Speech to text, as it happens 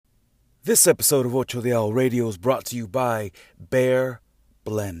This episode of Ocho de Al Radio is brought to you by Bear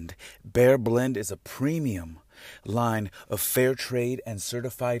Blend. Bear Blend is a premium line of fair trade and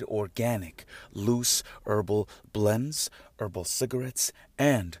certified organic loose herbal blends, herbal cigarettes,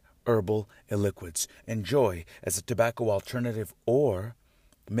 and herbal liquids. Enjoy as a tobacco alternative or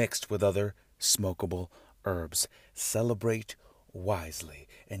mixed with other smokable herbs. Celebrate wisely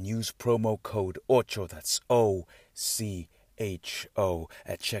and use promo code OCHO, that's OCHO,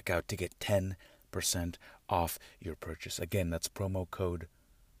 at checkout to get 10% off your purchase. Again, that's promo code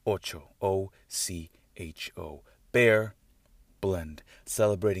OCHO, OCHO. Bear Blend,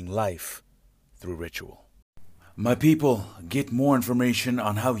 celebrating life through ritual. My people, get more information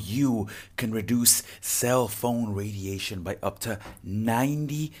on how you can reduce cell phone radiation by up to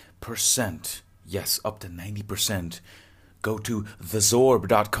 90%. Yes, up to 90%. Go to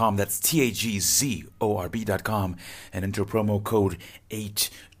thezorb.com, that's TAGZORB.com, and enter promo code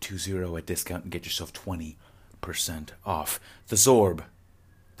 820 at discount and get yourself 20% off.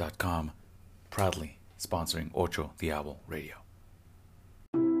 Thezorb.com, proudly sponsoring Ocho the Owl Radio.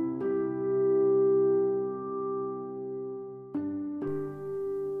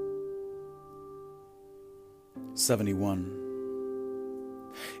 '71.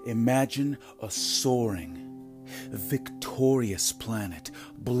 Imagine a soaring, victorious planet,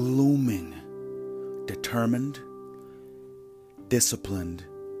 blooming, determined, disciplined,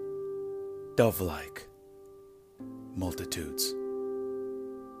 dove-like multitudes.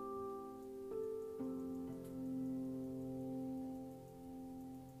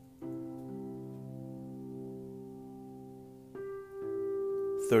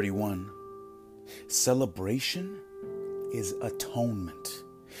 '31. Celebration is atonement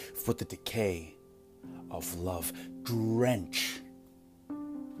for the decay of love. Drench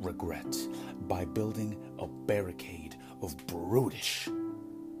regret by building a barricade of brutish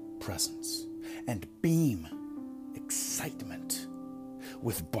presence, and beam excitement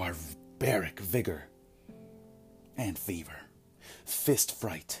with barbaric vigor and fever. Fist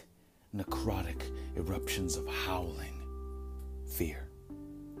fright, necrotic eruptions of howling fear.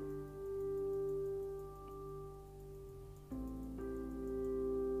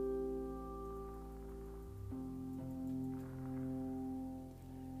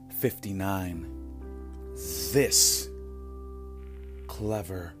 '59. This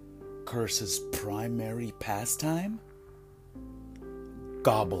clever curse's primary pastime?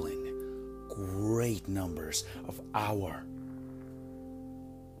 Gobbling great numbers of our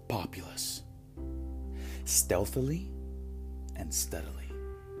populace, stealthily and steadily.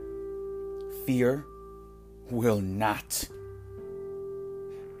 Fear will not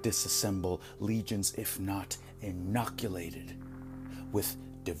disassemble legions if not inoculated with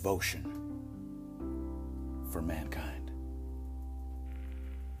devotion for mankind.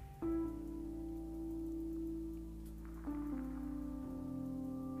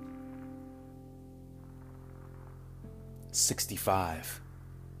 '65.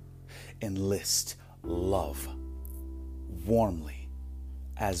 Enlist love warmly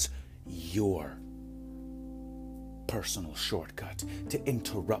as your personal shortcut to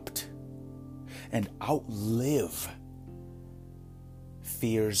interrupt and outlive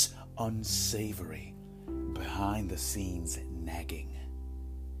fear's unsavory, behind-the-scenes nagging.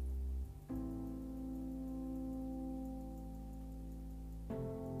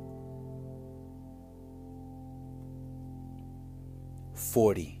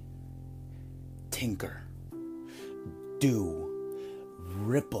 '40. Tinker, do,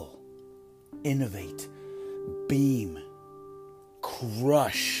 ripple, innovate, beam,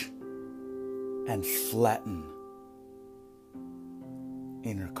 crush, and flatten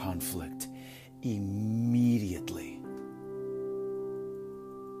inner conflict immediately.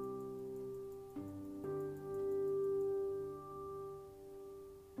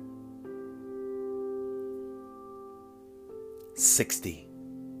 '60.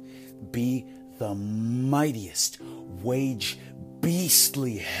 Be the mightiest, wage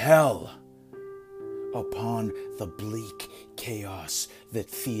beastly hell upon the bleak chaos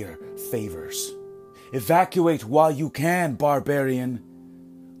that fear favors. Evacuate while you can, barbarian.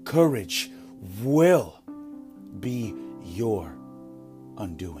 Courage will be your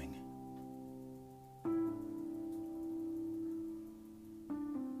undoing.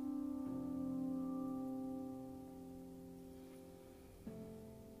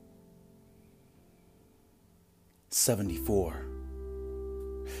 '74.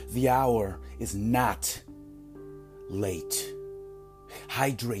 The hour is not late.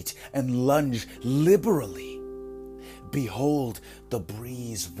 Hydrate and lunge liberally. Behold the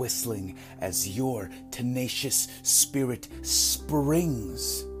breeze whistling as your tenacious spirit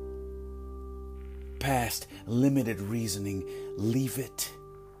springs past limited reasoning. Leave it.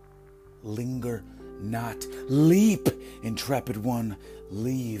 Linger not. Leap, intrepid one.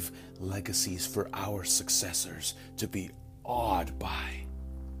 Leave legacies for our successors to be awed by.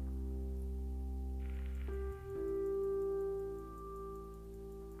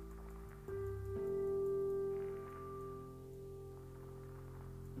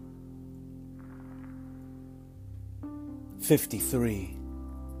 '53.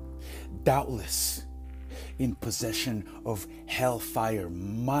 Doubtless in possession of hellfire,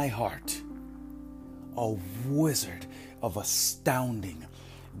 my heart, a wizard of astounding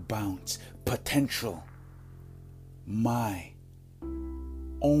bounce, potential, my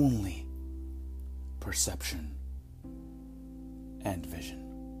only perception and vision.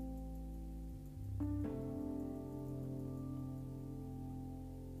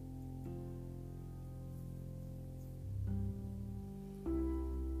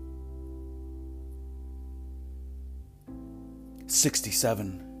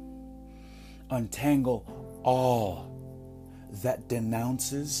 '67. Untangle all that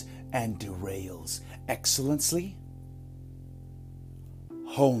denounces and derails excellency,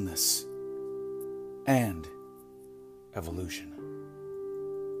 wholeness, and evolution.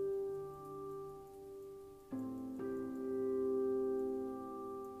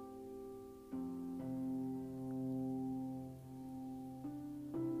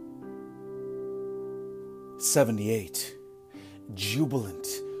 '78. Jubilant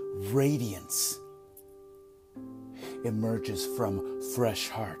radiance emerges from fresh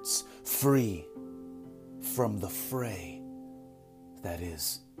hearts, free from the fray that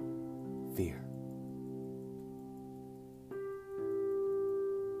is fear.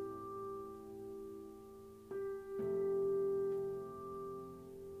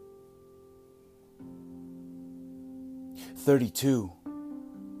 '32.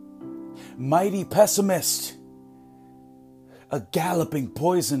 Mighty pessimist, a galloping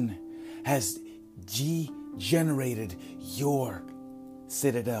poison has degenerated your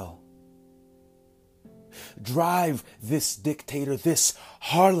citadel. Drive this dictator, this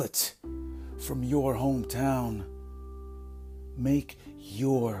harlot, from your hometown. Make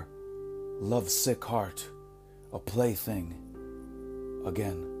your lovesick heart a plaything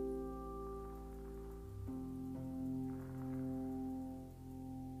again.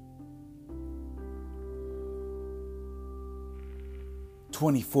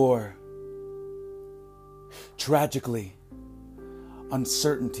 '24. Tragically,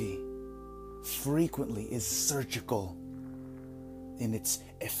 uncertainty frequently is surgical in its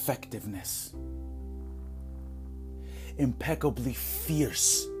effectiveness. Impeccably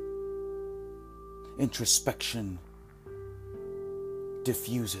fierce introspection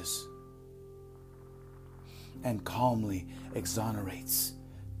diffuses and calmly exonerates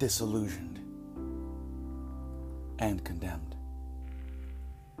disillusioned and condemned.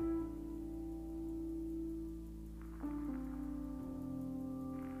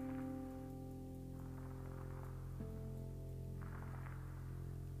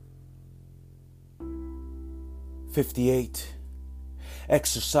 '58.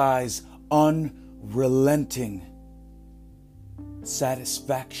 Exercise unrelenting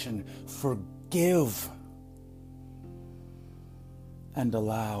satisfaction. Forgive and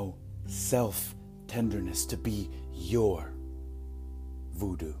allow self-tenderness to be your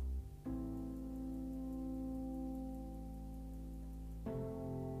voodoo.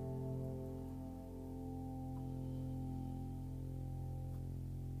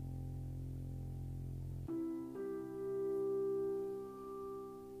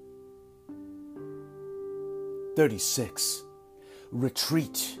 '36.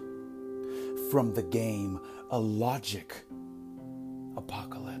 Retreat from the game, a logic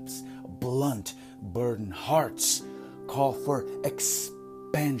apocalypse. Blunt burden hearts call for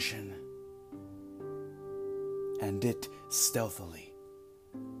expansion, and it stealthily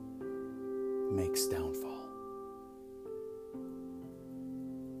makes downfall.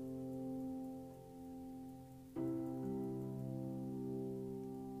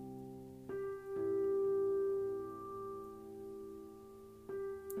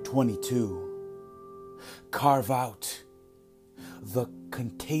 '22. Carve out the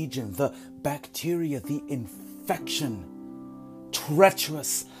contagion, the bacteria, the infection.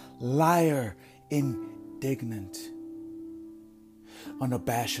 Treacherous liar, indignant,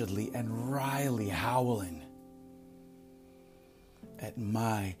 unabashedly and wryly howling at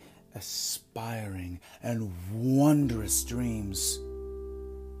my aspiring and wondrous dreams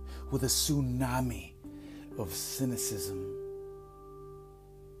with a tsunami of cynicism.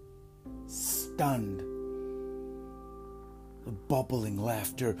 Stunned The bubbling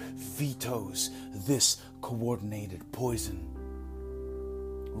laughter vetoes this coordinated poison.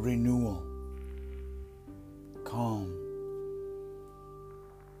 Renewal. Calm.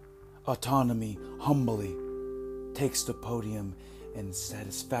 Autonomy humbly takes the podium and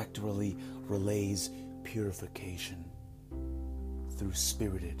satisfactorily relays purification through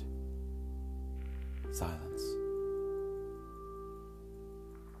spirited silence.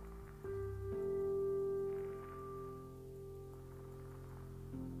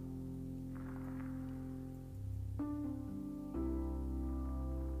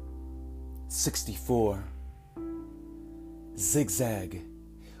 "64. Zigzag,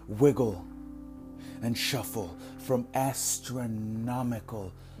 wiggle, and shuffle from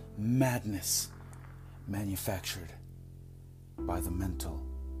astronomical madness manufactured by the mental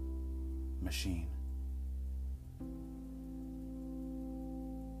machine."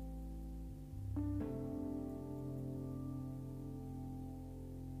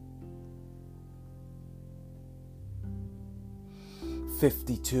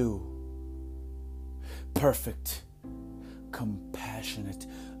 "52. Perfect, compassionate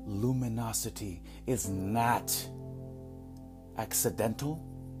luminosity is not accidental,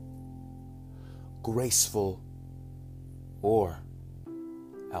 graceful, or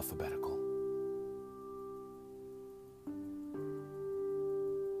alphabetical.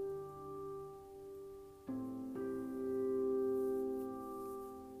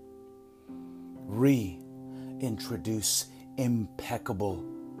 Reintroduce impeccable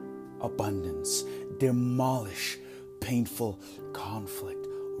abundance, demolish painful conflict.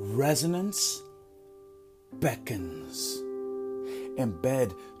 Resonance beckons.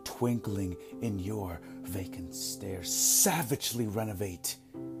 Embed twinkling in your vacant stare. Savagely renovate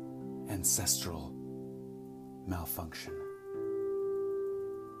ancestral malfunction.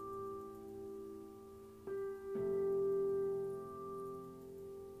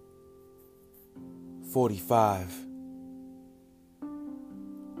 "45.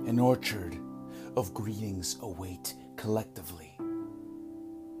 An orchard of greetings await collectively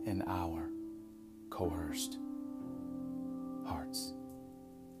in our coerced hearts."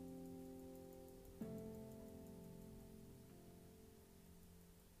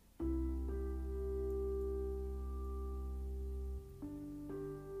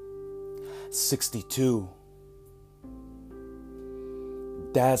 "62.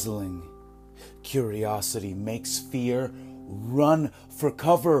 Dazzling curiosity makes fear run for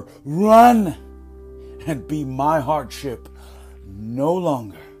cover. Run and be my hardship no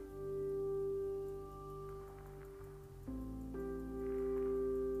longer.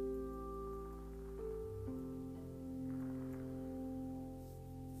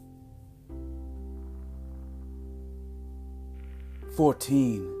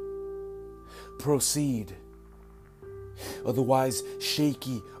 "14. Proceed. Otherwise,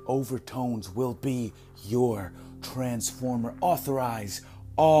 shaky overtones will be your transformer. Authorize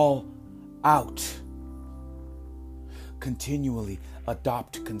all out. Continually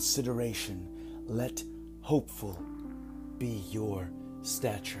adopt consideration. Let hopeful be your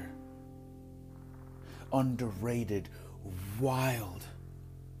stature. Underrated, wild.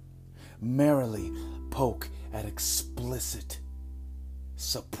 Merrily poke at explicit,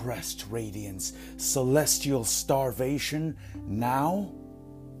 suppressed radiance. Celestial starvation, now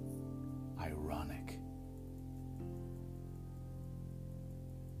ironic.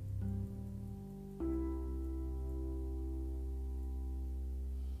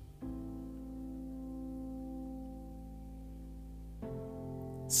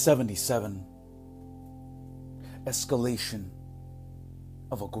 "77. Escalation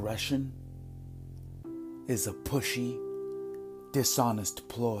of aggression is a pushy, dishonest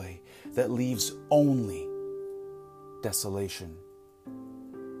ploy that leaves only desolation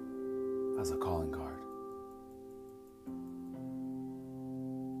as a calling card."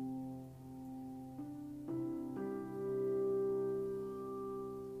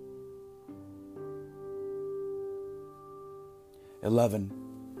 "11.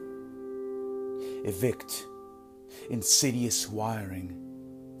 Evict insidious wiring.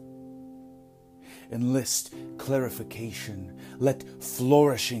 Enlist clarification. Let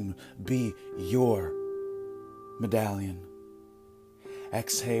flourishing be your medallion.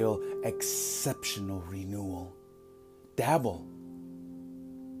 Exhale exceptional renewal. Dabble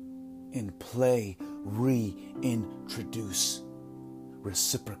in play. Reintroduce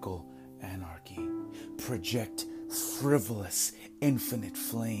reciprocal anarchy. Project frivolous infinite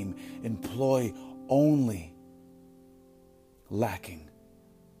flame. Employ only lacking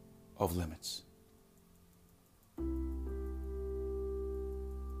of limits.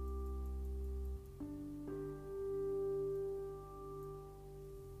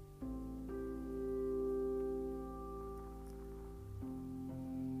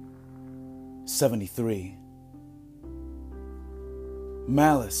 73.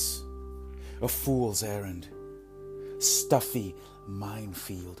 Malice, a fool's errand, stuffy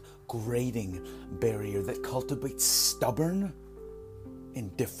minefield, grating barrier that cultivates stubborn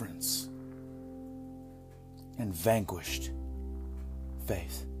indifference and vanquished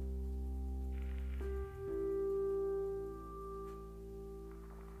faith.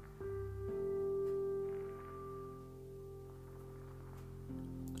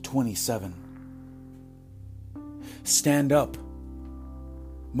 "27. Stand up,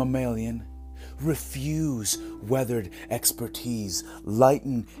 mammalian. Refuse weathered expertise.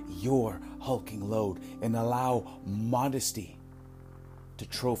 Lighten your hulking load and allow modesty to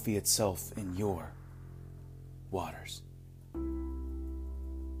trophy itself in your waters."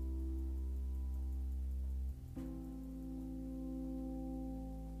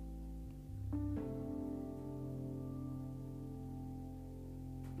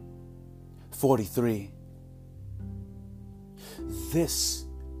 "43. This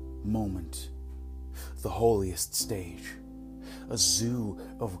moment, the holiest stage, a zoo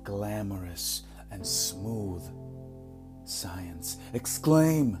of glamorous and smooth science.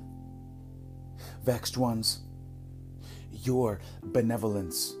 Exclaim, vexed ones, your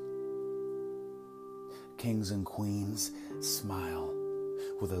benevolence. Kings and queens, smile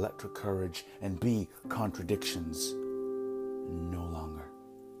with electric courage and be contradictions no longer.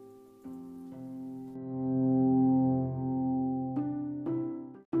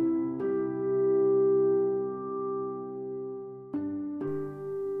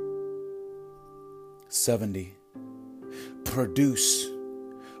 "70. Produce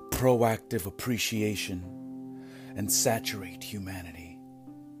proactive appreciation and saturate humanity.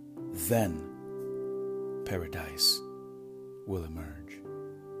 Then paradise will emerge."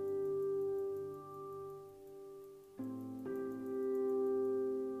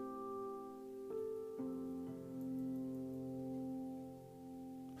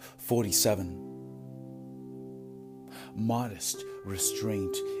 "47. Modest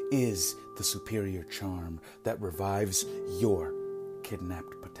restraint is the superior charm that revives your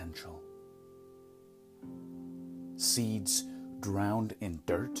kidnapped potential. Seeds drowned in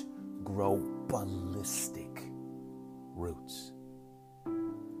dirt grow ballistic roots.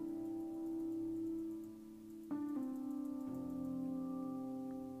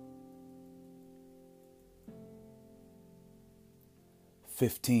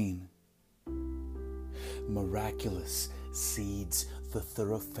 "15. Miraculous seeds, the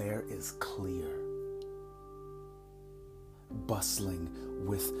thoroughfare is clear, bustling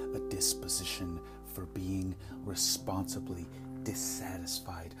with a disposition for being responsibly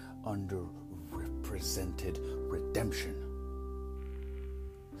dissatisfied, underrepresented redemption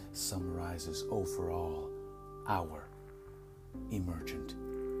summarizes overall our emergent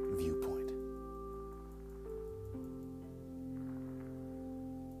viewpoint.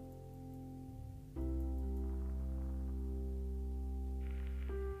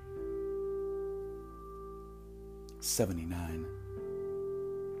 "79.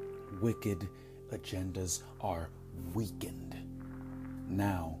 Wicked agendas are weakened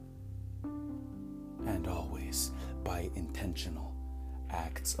now and always by intentional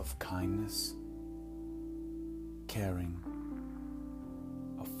acts of kindness, caring,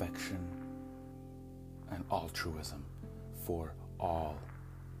 affection, and altruism for all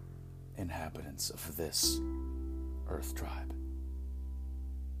inhabitants of this earth tribe."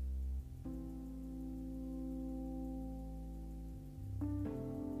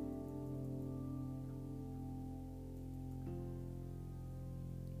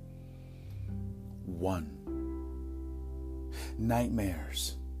 "1.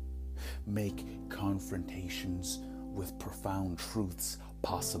 Nightmares make confrontations with profound truths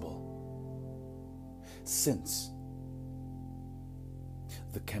possible. Since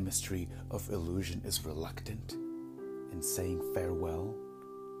the chemistry of illusion is reluctant in saying farewell,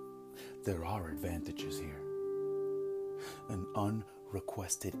 there are advantages here. An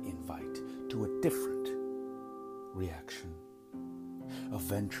unrequested invite to a different reaction, a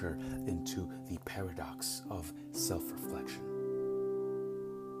venture into the paradox of self-reflection.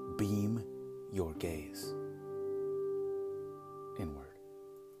 Beam your gaze inward.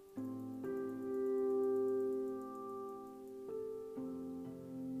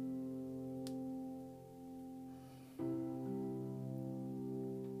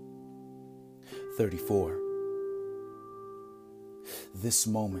 "34. This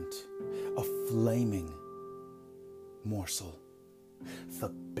moment, a flaming morsel, the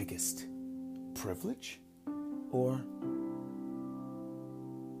biggest privilege or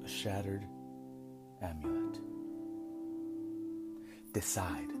a shattered amulet?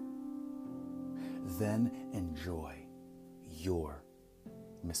 Decide. Then enjoy your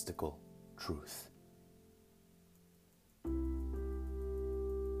mystical truth.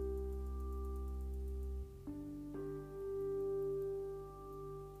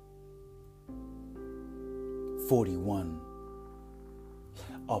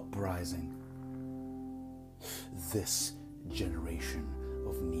 Uprising. This generation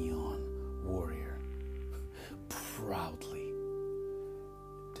of neon warrior, proudly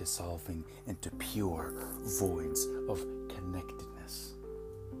dissolving into pure voids of connectedness,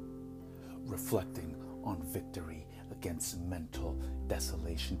 reflecting on victory against mental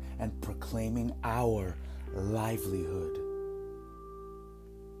desolation and proclaiming our livelihood.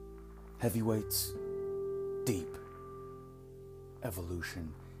 Heavyweights, deep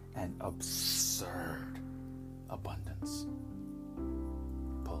evolution and absurd abundance.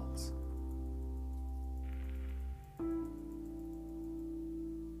 Pulse.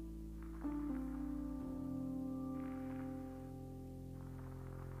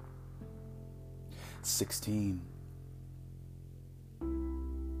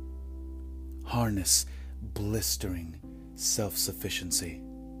 Harness blistering self-sufficiency.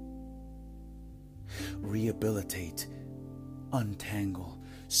 Rehabilitate, untangle,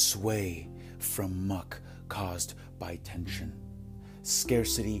 sway from muck caused by tension.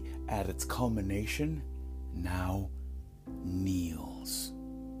 Scarcity at its culmination now kneels.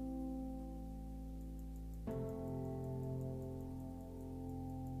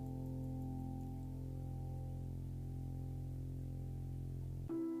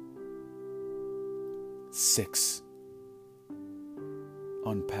 Six,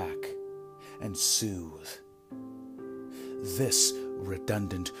 unpack and soothe. This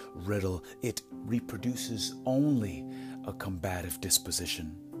redundant riddle, it reproduces only a combative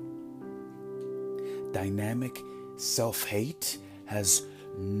disposition. Dynamic self-hate has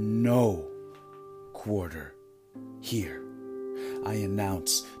no quarter here. I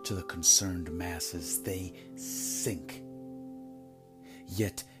announce to the concerned masses they sink.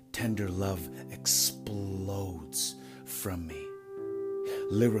 Yet tender love explodes from me.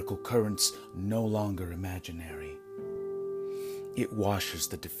 Lyrical currents no longer imaginary. It washes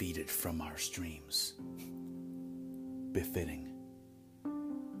the defeated from our streams. Befitting.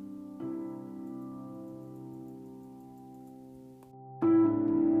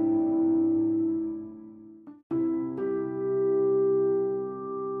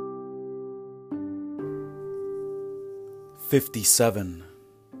 57.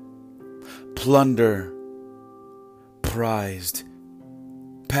 Plunder prized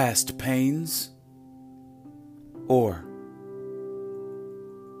past pains or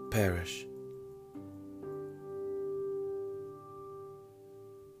perish.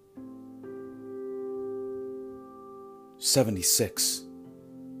 '76.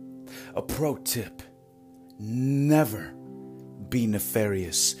 A pro tip: never be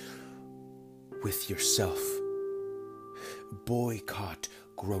nefarious with yourself. Boycott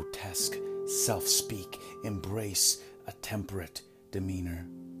grotesque self-speak, embrace a temperate demeanor,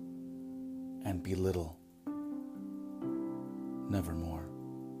 and belittle nevermore.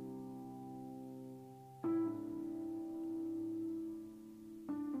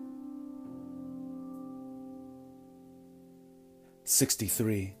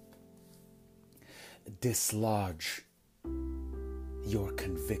 '63. Dislodge your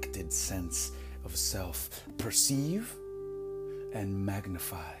convicted sense of self. Perceive and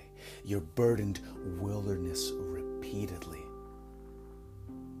magnify your burdened wilderness repeatedly,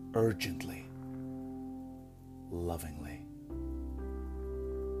 urgently, lovingly.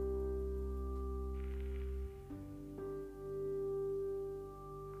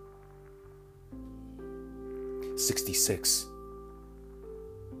 '66.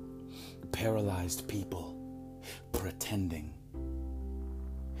 Paralyzed people pretending.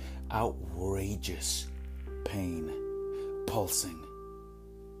 Outrageous pain pulsing.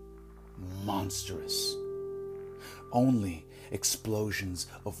 Monstrous. Only explosions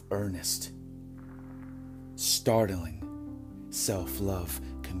of earnest, startling self-love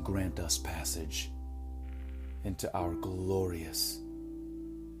can grant us passage into our glorious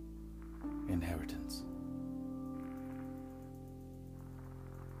inheritance.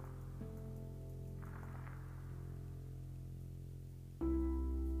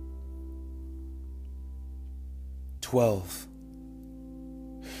 '12.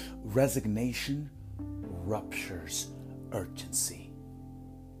 Resignation ruptures urgency.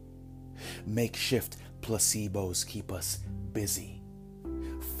 Makeshift placebos keep us busy.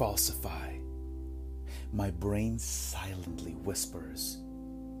 Falsify. My brain silently whispers.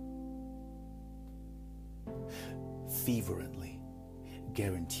 Fervently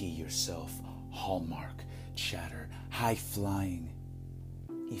guarantee yourself hallmark chatter, high-flying,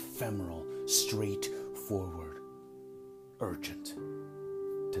 ephemeral, straightforward, urgent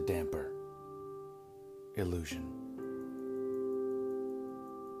to damper illusion.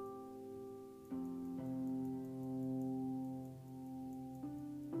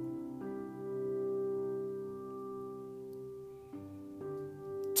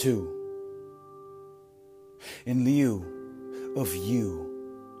 Two, in lieu of you,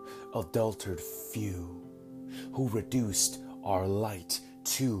 adultered few, who reduced our light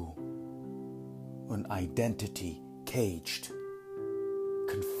to an identity caged,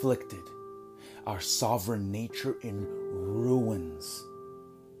 conflicted, our sovereign nature in ruins.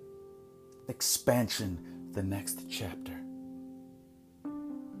 Expansion, the next chapter.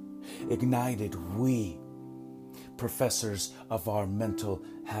 Ignited, we, professors of our mental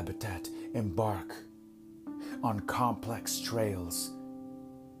habitat, embark on complex trails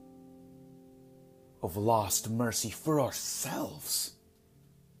of lost mercy for ourselves.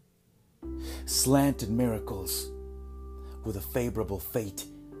 Slanted miracles with a favorable fate,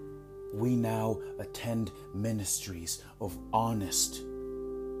 we now attend ministries of honest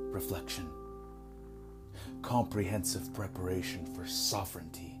reflection, comprehensive preparation for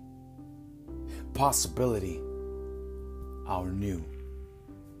sovereignty, possibility, our new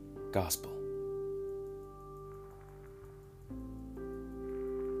gospel.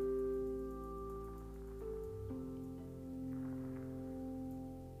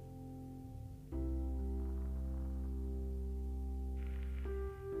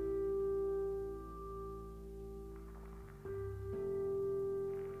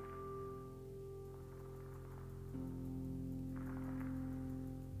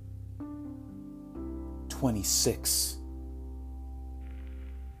 "26.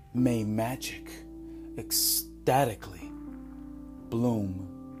 May magic ecstatically bloom,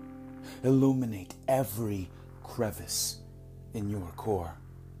 illuminate every crevice in your core,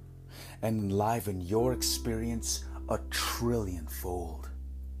 and enliven your experience a trillionfold.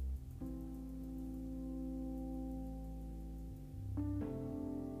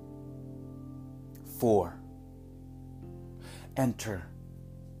 Four, enter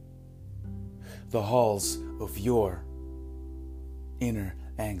the halls of your inner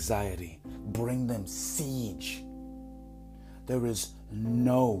anxiety. Bring them siege. There is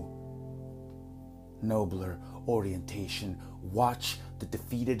no nobler orientation. Watch the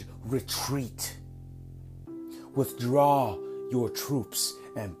defeated retreat. Withdraw your troops,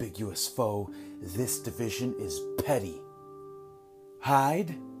 ambiguous foe. This division is petty.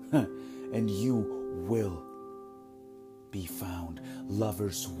 Hide, and you will be found.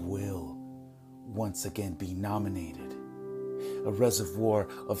 Lovers will once again be nominated. A reservoir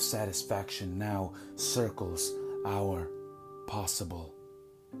of satisfaction now circles our possible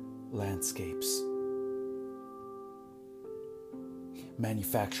landscapes.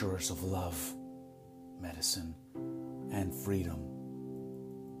 Manufacturers of love, medicine, and freedom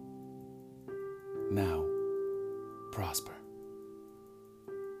now prosper.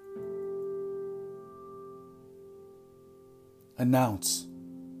 Announce,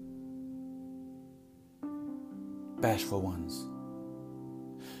 bashful ones,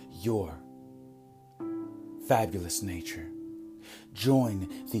 your fabulous nature. Join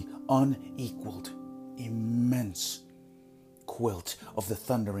the unequaled, immense quilt of the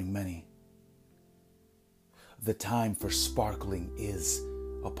thundering many. The time for sparkling is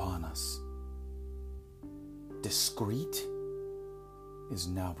upon us. Discreet is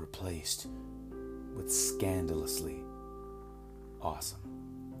now replaced with scandalously awesome.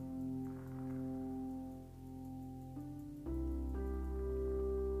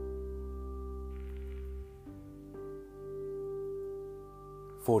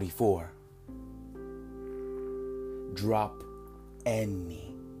 "44. Drop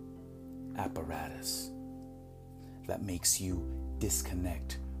any apparatus that makes you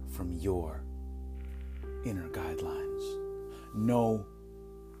disconnect from your inner guidelines. No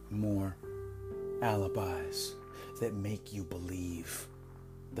more alibis that make you believe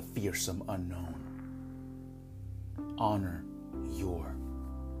the fearsome unknown. Honor your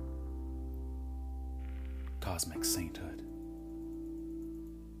cosmic sainthood.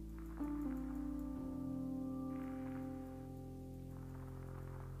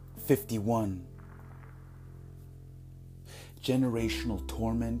 "51. Generational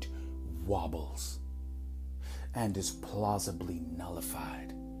torment wobbles and is plausibly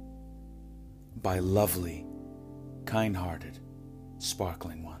nullified by lovely, kind-hearted,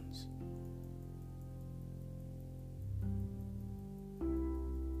 sparkling ones.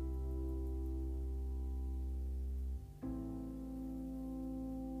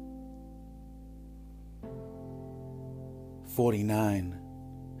 49.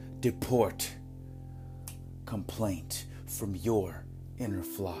 Deport complaint from your inner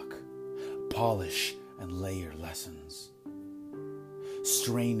flock. Polish and layer lessons.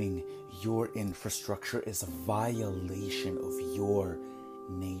 Straining your infrastructure is a violation of your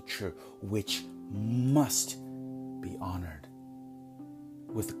nature, which must be honored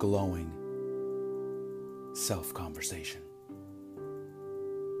with glowing self-conversation.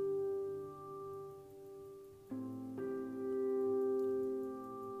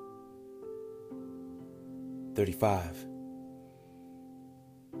 "35.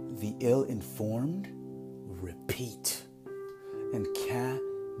 The ill-informed repeat and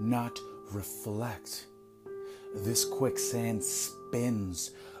cannot reflect. This quicksand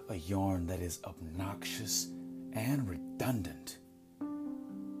spins a yarn that is obnoxious and redundant.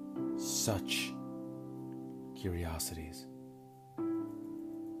 Such curiosities.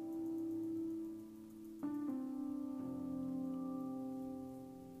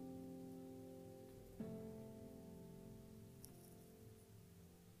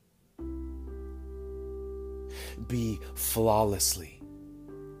 Be flawlessly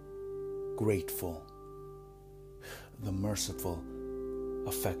grateful. The merciful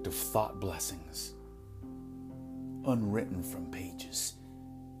effect of thought blessings, unwritten from pages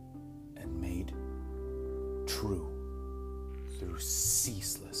and made true through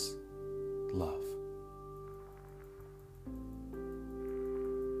ceaseless love.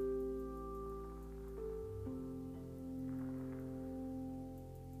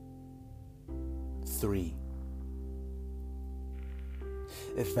 Three,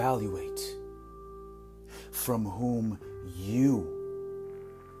 evaluate from whom you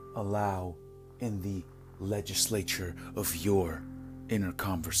allow in the legislature of your inner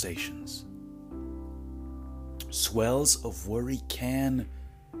conversations. Swells of worry can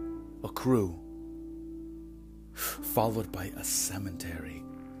accrue, followed by a cemetery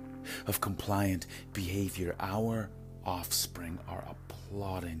of compliant behavior. Our offspring are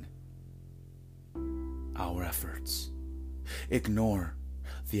applauding our efforts. Ignore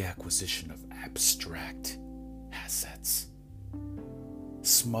the acquisition of abstract assets.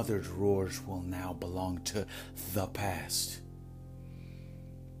 Smothered roars will now belong to the past.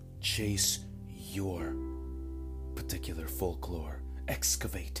 Chase your particular folklore.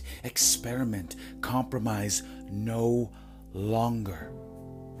 Excavate, experiment, compromise no longer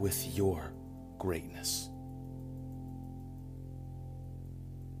with your greatness.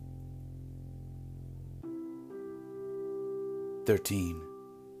 "13.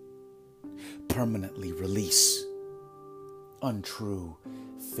 Permanently release untrue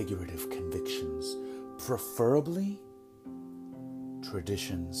figurative convictions, preferably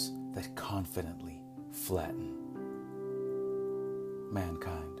traditions that confidently flatten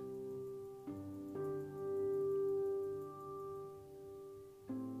mankind.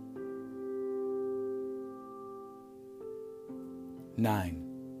 "9.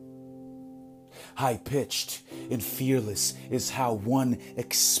 High-pitched and fearless is how one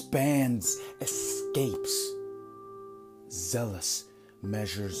expands, escapes. Zealous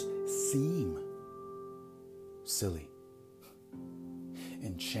measures seem silly.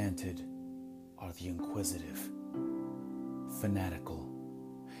 Enchanted are the inquisitive, fanatical,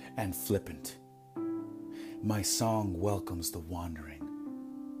 and flippant. My song welcomes the wandering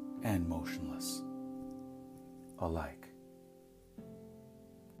and motionless alike."